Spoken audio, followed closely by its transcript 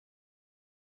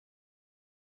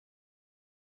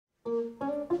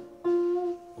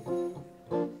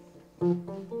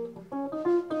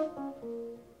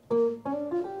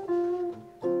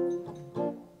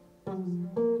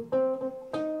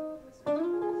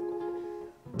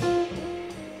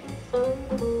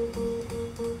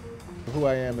who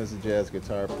I am as a jazz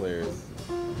guitar player is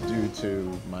due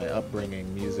to my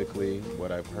upbringing musically,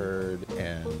 what I've heard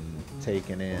and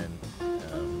taken in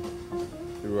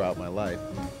throughout my life.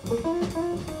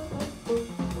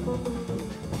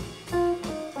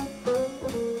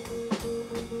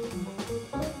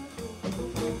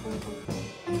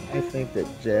 I think that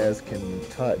jazz can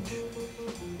touch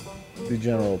the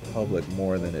general public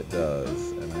more than it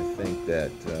does, and I think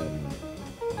that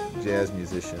jazz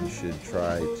musicians should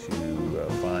try to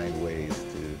find ways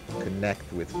to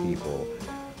connect with people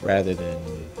rather than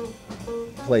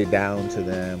play down to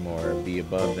them or be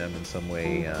above them in some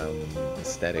way,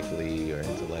 aesthetically or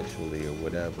intellectually or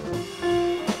whatever.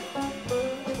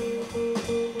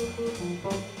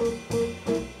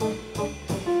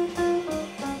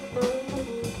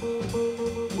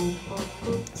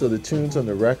 So the tunes on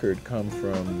the record come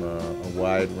from a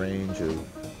wide range of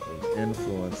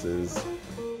influences.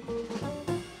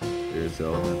 There's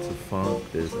elements of funk,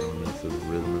 there's elements of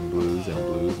rhythm and blues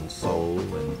and soul,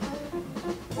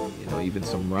 and even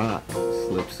some rock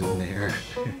slips in there.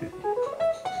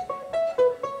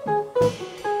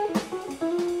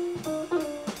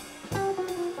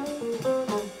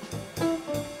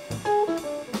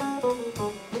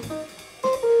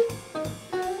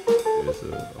 There's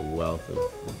a wealth of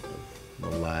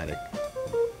melodic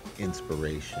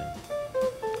inspiration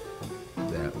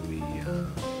that we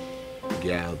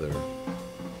gather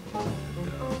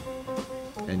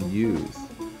and use.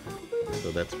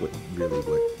 So that's what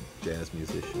jazz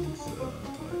musicians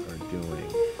are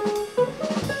doing.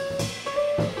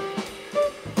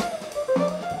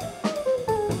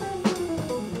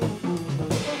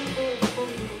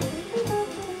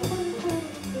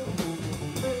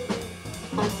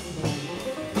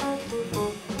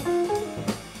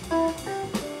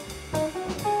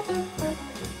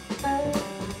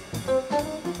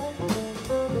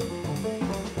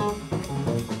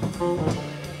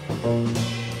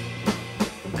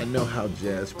 I know how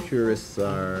jazz purists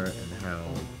are and how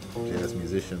jazz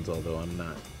musicians, although I'm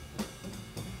not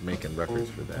making records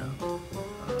for them.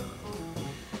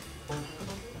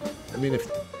 I mean, if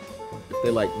they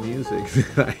like music,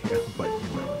 then I am, but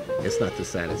it's not to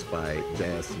satisfy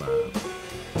jazz snobs.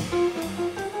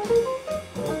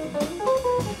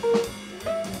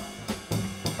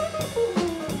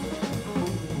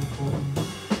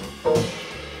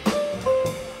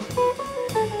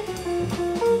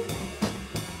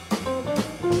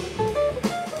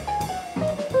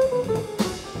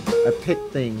 I pick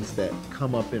things that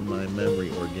come up in my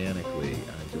memory organically.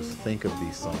 I just think of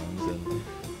these songs, and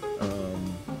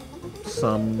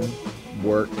some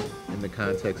work in the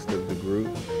context of the group,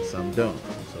 and some don't.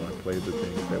 So I play the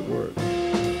things that work.